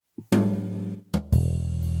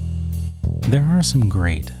There are some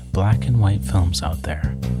great black and white films out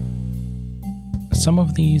there. Some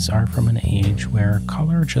of these are from an age where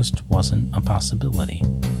color just wasn't a possibility,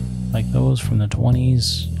 like those from the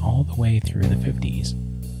 20s all the way through the 50s.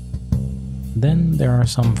 Then there are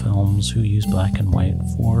some films who use black and white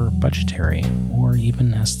for budgetary or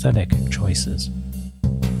even aesthetic choices,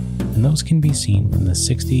 and those can be seen from the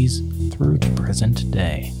 60s through to present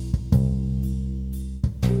day.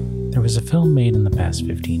 There was a film made in the past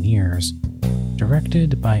 15 years,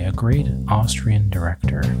 directed by a great Austrian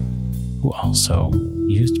director who also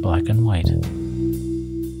used black and white.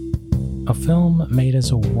 A film made as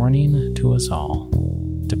a warning to us all,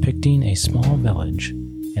 depicting a small village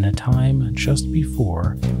in a time just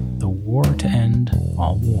before the war to end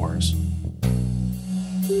all wars.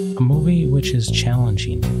 A movie which is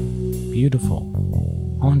challenging,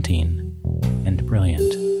 beautiful, haunting, and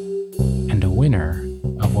brilliant, and a winner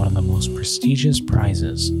of one of the most prestigious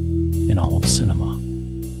prizes in all of cinema.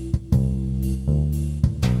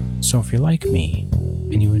 So if you're like me,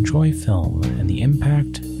 and you enjoy film and the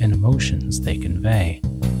impact and emotions they convey,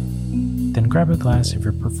 then grab a glass of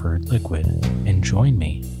your preferred liquid and join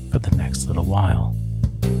me for the next little while.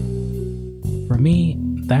 For me,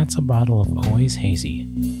 that's a bottle of Always Hazy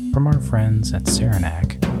from our friends at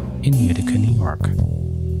Saranac in Utica, New York.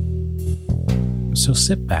 So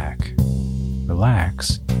sit back,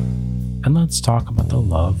 relax, and let's talk about the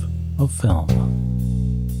love of film.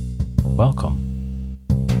 Welcome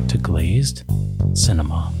to Glazed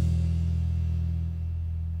Cinema.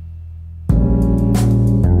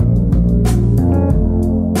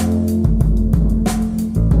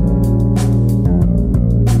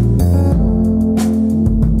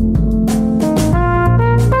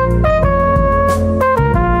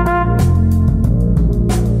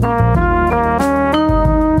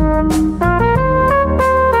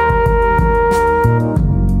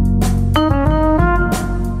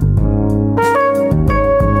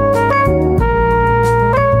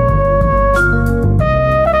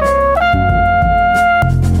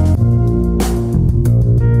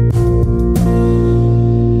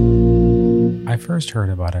 Heard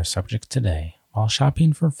about our subject today while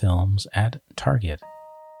shopping for films at Target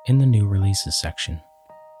in the new releases section.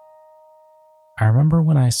 I remember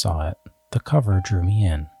when I saw it, the cover drew me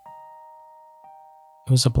in.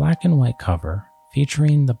 It was a black and white cover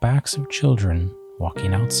featuring the backs of children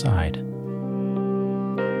walking outside.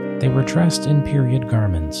 They were dressed in period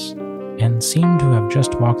garments and seemed to have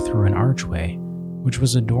just walked through an archway which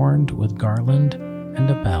was adorned with garland and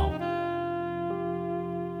a bell.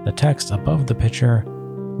 The text above the picture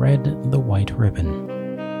read "The White Ribbon,"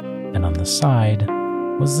 and on the side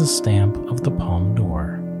was the stamp of the Palme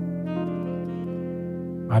d'Or.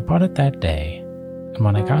 I bought it that day, and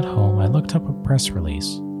when I got home I looked up a press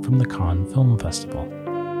release from the Cannes Film Festival.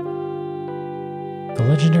 The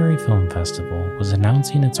legendary film festival was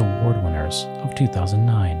announcing its award winners of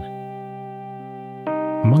 2009.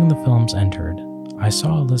 Among the films entered, I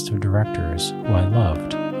saw a list of directors who I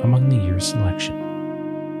loved among the year's selection.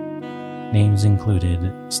 Names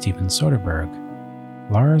included Steven Soderbergh,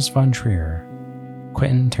 Lars von Trier,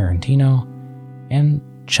 Quentin Tarantino, and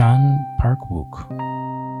Chan Park-wook.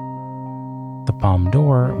 The Palme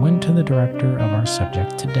d'Or went to the director of our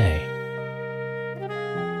subject today.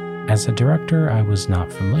 As a director I was not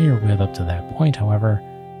familiar with up to that point, however,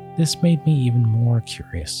 this made me even more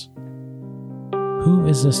curious. Who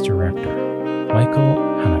is this director, Michael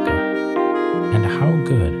Haneke, and how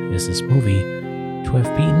good is this movie to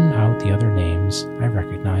have beaten out the other names I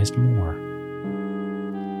recognized more?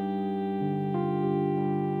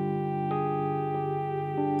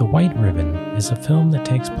 The White Ribbon is a film that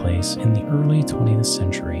takes place in the early 20th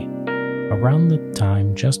century, around the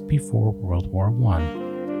time just before World War I.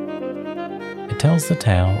 It tells the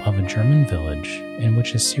tale of a German village in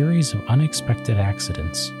which a series of unexpected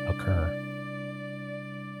accidents occur.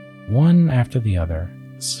 One after the other,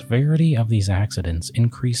 the severity of these accidents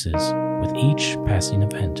increases with each passing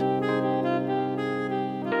event.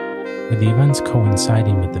 With the events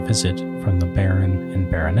coinciding with the visit from the Baron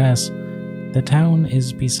and Baroness, the town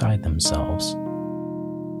is beside themselves.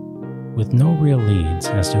 With no real leads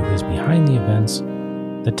as to who is behind the events,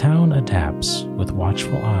 the town adapts with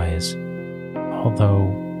watchful eyes,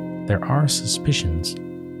 although there are suspicions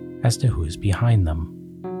as to who is behind them.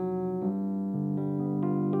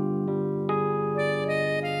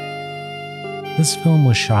 This film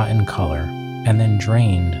was shot in color and then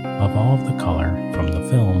drained of all of the color from the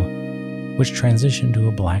film, which transitioned to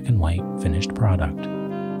a black and white finished product.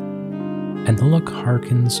 And the look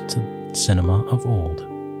harkens to cinema of old.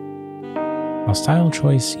 A style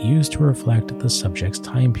choice used to reflect the subject's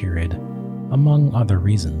time period, among other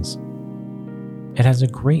reasons. It has a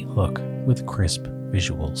great look with crisp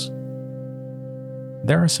visuals.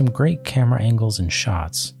 There are some great camera angles and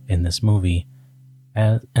shots in this movie,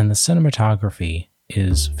 and the cinematography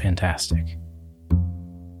is fantastic.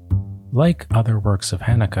 Like other works of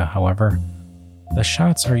Haneke, however, the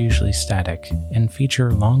shots are usually static and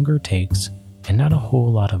feature longer takes and not a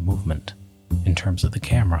whole lot of movement in terms of the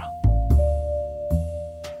camera.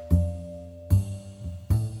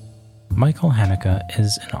 Michael Haneke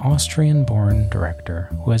is an Austrian-born director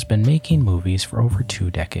who has been making movies for over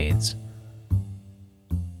 2 decades.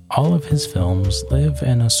 All of his films live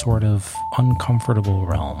in a sort of uncomfortable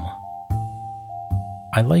realm.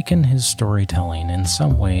 I liken his storytelling in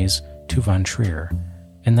some ways to Von Trier,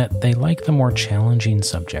 in that they like the more challenging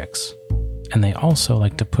subjects, and they also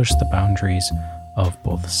like to push the boundaries of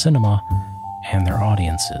both cinema and their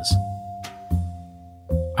audiences.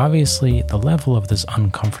 Obviously, the level of this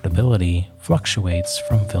uncomfortability fluctuates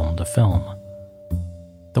from film to film.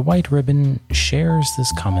 The White Ribbon shares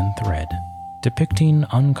this common thread, depicting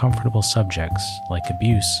uncomfortable subjects like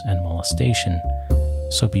abuse and molestation,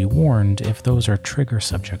 so be warned if those are trigger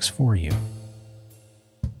subjects for you.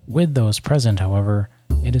 With those present, however,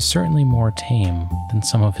 it is certainly more tame than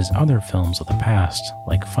some of his other films of the past,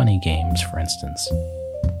 like Funny Games, for instance.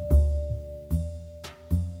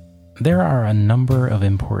 There are a number of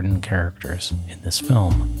important characters in this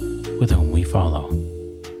film with whom we follow.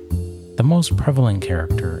 The most prevalent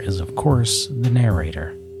character is, of course, the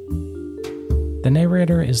narrator. The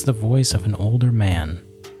narrator is the voice of an older man,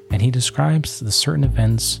 and he describes the certain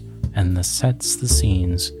events and sets the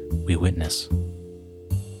scenes we witness.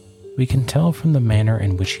 We can tell from the manner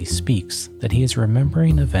in which he speaks that he is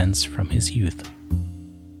remembering events from his youth.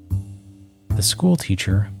 The school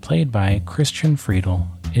teacher, played by Christian Friedel,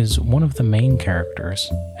 is one of the main characters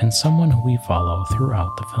and someone who we follow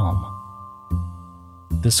throughout the film.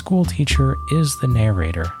 The school teacher is the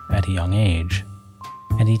narrator at a young age,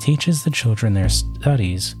 and he teaches the children their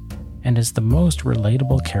studies and is the most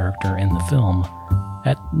relatable character in the film,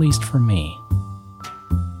 at least for me.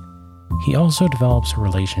 He also develops a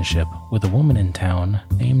relationship with a woman in town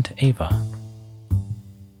named Ava.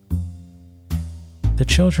 The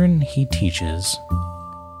children he teaches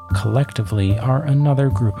collectively are another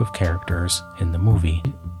group of characters in the movie,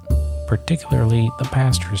 particularly the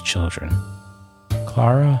pastor's children,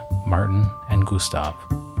 Clara, Martin, and Gustav.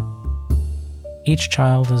 Each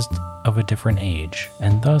child is of a different age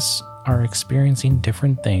and thus are experiencing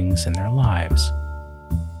different things in their lives.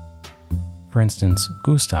 For instance,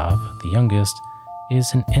 Gustav, the youngest,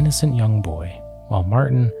 is an innocent young boy, while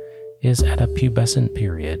Martin is at a pubescent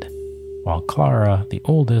period, while Clara, the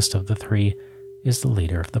oldest of the three, is the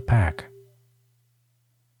leader of the pack.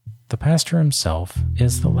 The pastor himself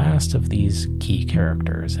is the last of these key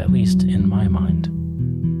characters, at least in my mind.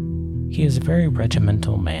 He is a very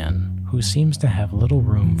regimental man who seems to have little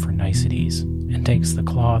room for niceties and takes the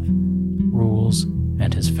cloth, rules,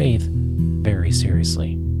 and his faith very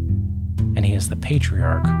seriously. And he is the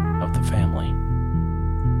patriarch of the family.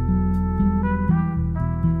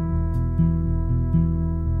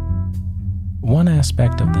 One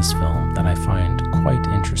aspect of this film that I find quite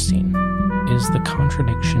interesting is the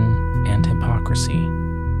contradiction and hypocrisy.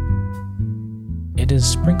 It is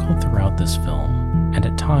sprinkled throughout this film, and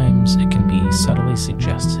at times it can be subtly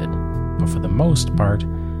suggested, but for the most part,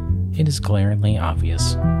 it is glaringly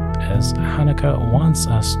obvious, as Haneke wants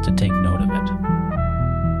us to take note of it.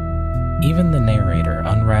 Even the narrator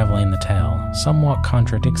unraveling the tale somewhat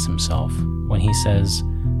contradicts himself when he says,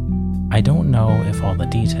 "I don't know if all the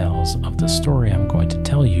details of the story I'm going to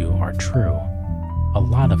tell you are true. A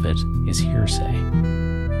lot of it is hearsay."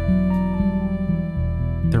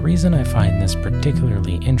 The reason I find this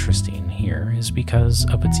particularly interesting here is because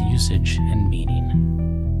of its usage and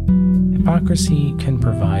meaning. Hypocrisy can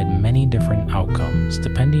provide many different outcomes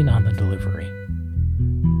depending on the delivery.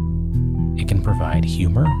 It can provide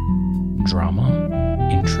humor, drama,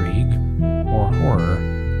 intrigue, or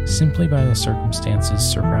horror simply by the circumstances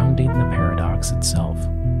surrounding the paradox itself.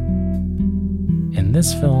 In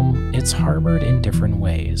this film, it's harbored in different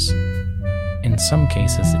ways. In some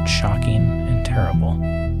cases, it's shocking and terrible.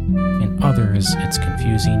 In others, it's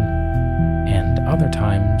confusing, and other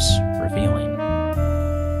times, revealing.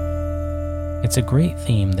 It's a great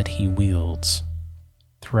theme that he wields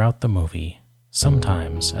throughout the movie,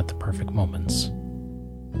 sometimes at the perfect moments.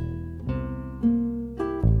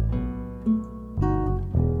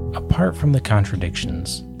 Apart from the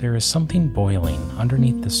contradictions, there is something boiling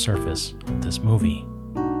underneath the surface of this movie.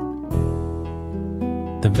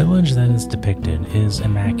 The village that is depicted is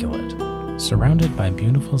immaculate, surrounded by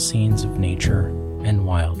beautiful scenes of nature and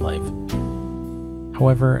wildlife.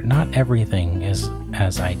 However, not everything is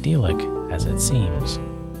as idyllic as it seems.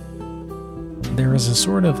 There is a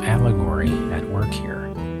sort of allegory at work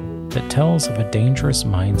here that tells of a dangerous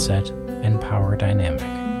mindset and power dynamic.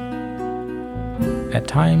 At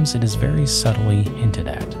times it is very subtly hinted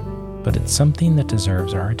at, but it's something that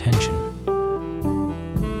deserves our attention.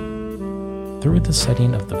 Through the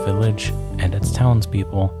setting of the village and its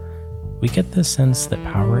townspeople, we get the sense that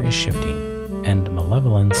power is shifting and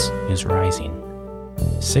malevolence is rising,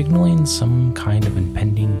 signaling some kind of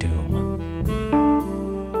impending doom.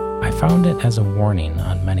 I found it as a warning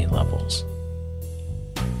on many levels.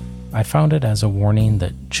 I found it as a warning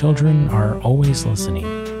that children are always listening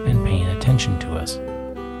and paying attention to us,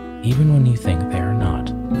 even when you think they are not.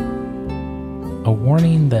 A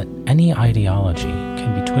warning that any ideology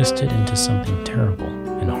can be twisted into something terrible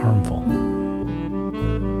and harmful.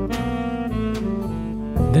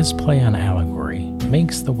 This play on allegory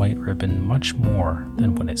makes the White Ribbon much more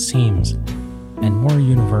than what it seems, and more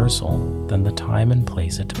universal than the time and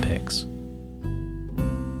place it depicts.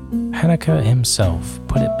 Haneke himself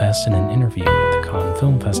put it best in an interview at the Cannes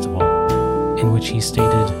Film Festival, in which he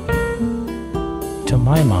stated, "To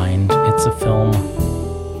my mind, it's a film,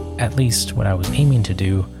 at least what I was aiming to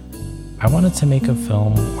do. I wanted to make a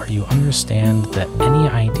film where you understand that any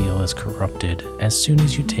ideal is corrupted as soon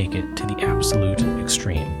as you take it to the absolute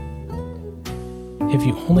extreme. If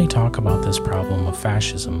you only talk about this problem of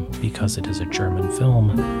fascism because it is a German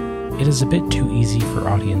film, it is a bit too easy for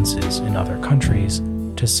audiences in other countries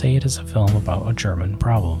to say it is a film about a German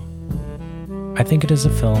problem. I think it is a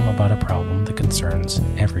film about a problem that concerns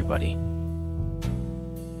everybody."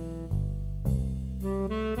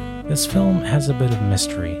 This film has a bit of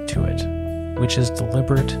mystery to it, which is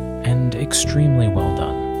deliberate and extremely well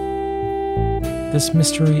done. This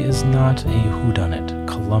mystery is not a whodunit,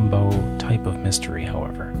 Columbo type of mystery,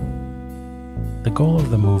 however. The goal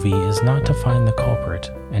of the movie is not to find the culprit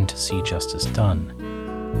and to see justice done.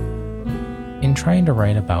 In trying to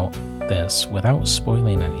write about this without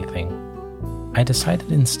spoiling anything, I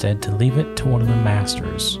decided instead to leave it to one of the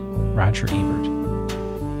masters, Roger Ebert.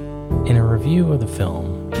 In a review of the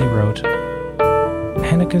film, he wrote,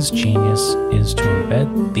 "Haneke's genius is to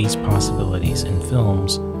embed these possibilities in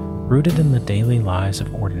films rooted in the daily lives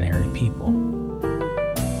of ordinary people.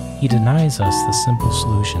 He denies us the simple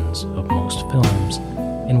solutions of most films,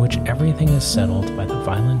 in which everything is settled by the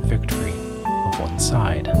violent victory of one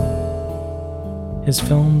side. His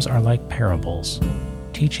films are like parables,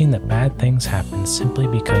 teaching that bad things happen simply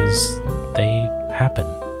because they happen.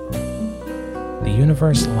 The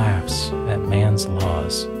universe laughs at man's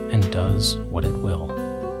laws and does what it will."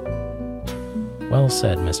 Well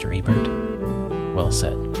said, Mr. Ebert. Well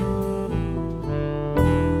said.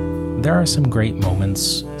 There are some great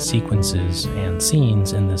moments, sequences, and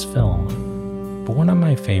scenes in this film, but one of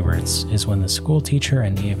my favorites is when the schoolteacher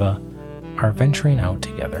and Eva are venturing out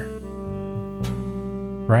together.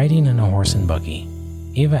 Riding in a horse and buggy,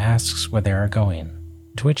 Eva asks where they are going,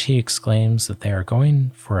 to which he exclaims that they are going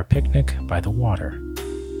for a picnic by the water.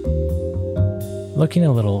 Looking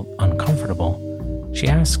a little uncomfortable, she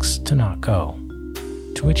asks to not go,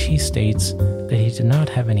 to which he states that he did not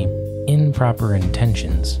have any improper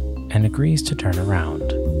intentions and agrees to turn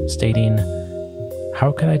around, stating, "How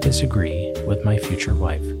could I disagree with my future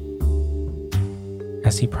wife?"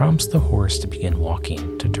 As he prompts the horse to begin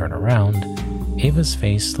walking to turn around, Eva's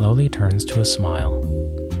face slowly turns to a smile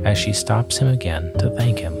as she stops him again to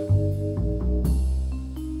thank him.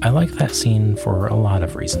 I like that scene for a lot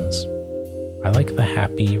of reasons. I like the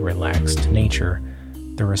happy, relaxed nature,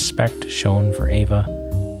 the respect shown for Eva,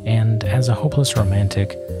 and as a hopeless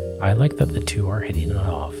romantic, I like that the two are hitting it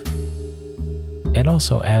off. It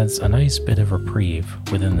also adds a nice bit of reprieve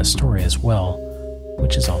within the story as well,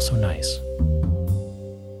 which is also nice.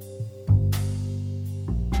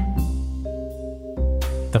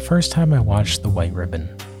 The first time I watched The White Ribbon,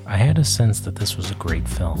 I had a sense that this was a great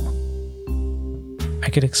film. I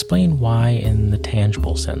could explain why in the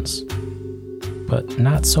tangible sense, but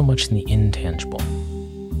not so much in the intangible.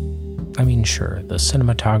 I mean, sure, the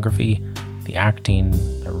cinematography, the acting,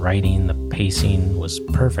 the writing, the pacing was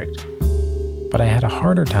perfect, but I had a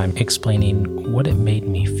harder time explaining what it made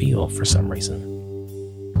me feel for some reason.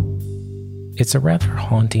 It's a rather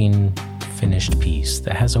haunting, finished piece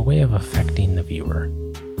that has a way of affecting the viewer.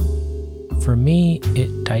 For me,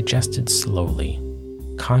 it digested slowly,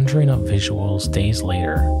 conjuring up visuals days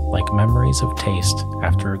later like memories of taste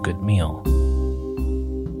after a good meal.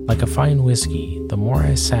 Like a fine whiskey, the more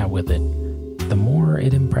I sat with it, the more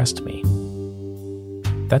it impressed me.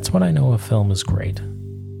 That's when I know a film is great.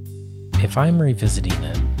 If I'm revisiting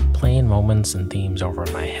it, replaying moments and themes over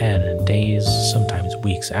in my head days, sometimes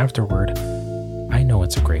weeks afterward, I know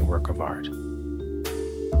it's a great work of art.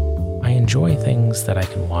 I enjoy things that I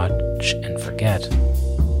can watch and forget,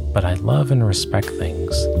 but I love and respect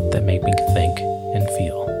things that make me think and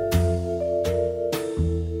feel.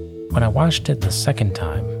 When I watched it the second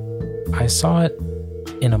time, I saw it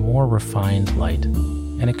in a more refined light,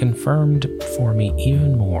 and it confirmed for me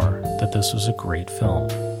even more that this was a great film.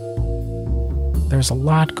 There's a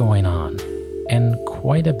lot going on, and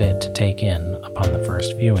quite a bit to take in upon the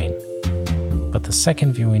first viewing, but the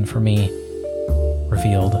second viewing for me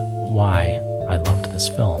revealed why I loved this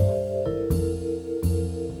film.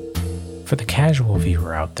 For the casual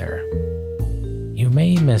viewer out there, you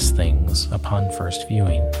may miss things upon first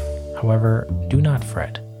viewing. However, do not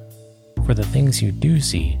fret, for the things you do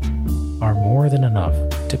see are more than enough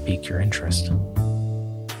to pique your interest.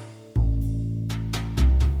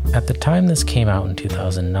 At the time this came out in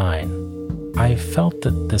 2009, I felt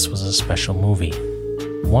that this was a special movie,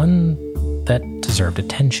 one that deserved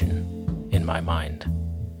attention in my mind.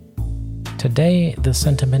 Today, the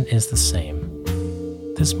sentiment is the same.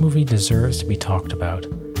 This movie deserves to be talked about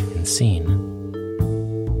and seen.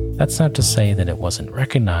 That's not to say that it wasn't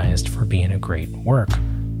recognized for being a great work,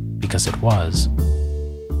 because it was,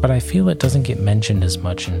 but I feel it doesn't get mentioned as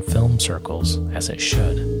much in film circles as it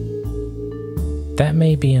should. That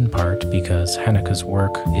may be in part because Haneka's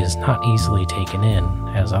work is not easily taken in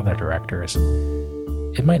as other directors.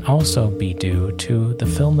 It might also be due to the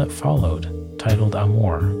film that followed, titled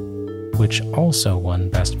Amour, which also won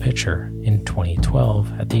Best Picture in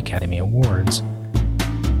 2012 at the Academy Awards.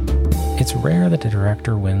 It's rare that a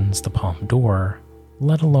director wins the Palme d'Or,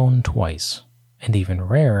 let alone twice, and even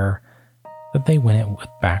rarer that they win it with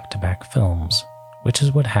back-to-back films, which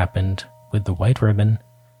is what happened with The White Ribbon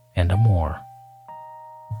and Amour.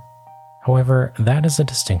 However, that is a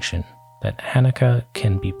distinction that Haneke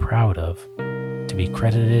can be proud of, to be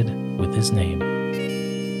credited with his name.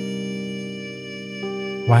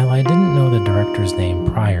 While I didn't know the director's name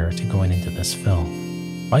prior to going into this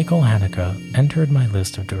film, Michael Haneke entered my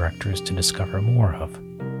list of directors to discover more of.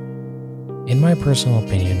 In my personal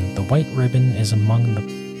opinion, The White Ribbon is among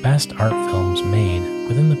the best art films made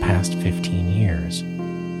within the past 15 years.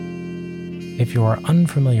 If you are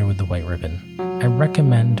unfamiliar with The White Ribbon, I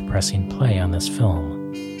recommend pressing play on this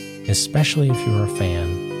film, especially if you are a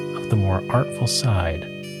fan of the more artful side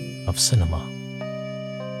of cinema.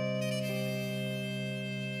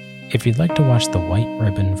 If you'd like to watch The White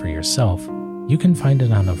Ribbon for yourself, you can find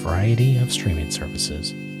it on a variety of streaming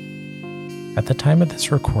services. At the time of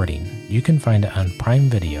this recording, you can find it on Prime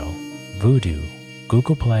Video, Vudu,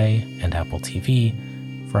 Google Play, and Apple TV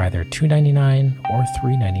for either $2.99 or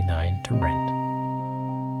 $3.99 to rent.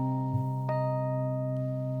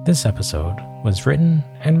 This episode was written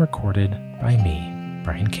and recorded by me,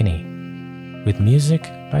 Brian Kinney, with music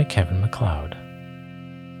by Kevin MacLeod.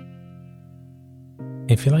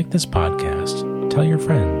 If you like this podcast, tell your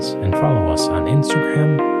friends and follow us on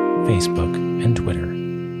Instagram, Facebook, and Twitter.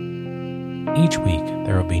 Each week,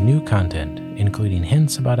 there will be new content, including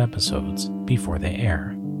hints about episodes before they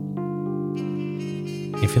air.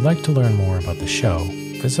 If you'd like to learn more about the show,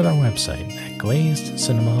 visit our website at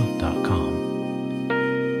glazedcinema.com.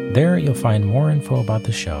 There, you'll find more info about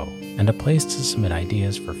the show and a place to submit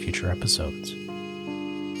ideas for future episodes.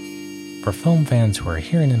 For film fans who are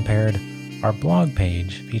hearing impaired, our blog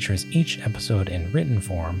page features each episode in written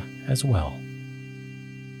form as well.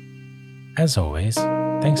 As always,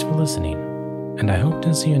 thanks for listening, and I hope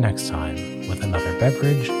to see you next time with another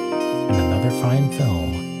beverage and another fine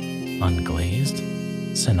film on Glazed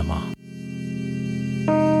Cinema.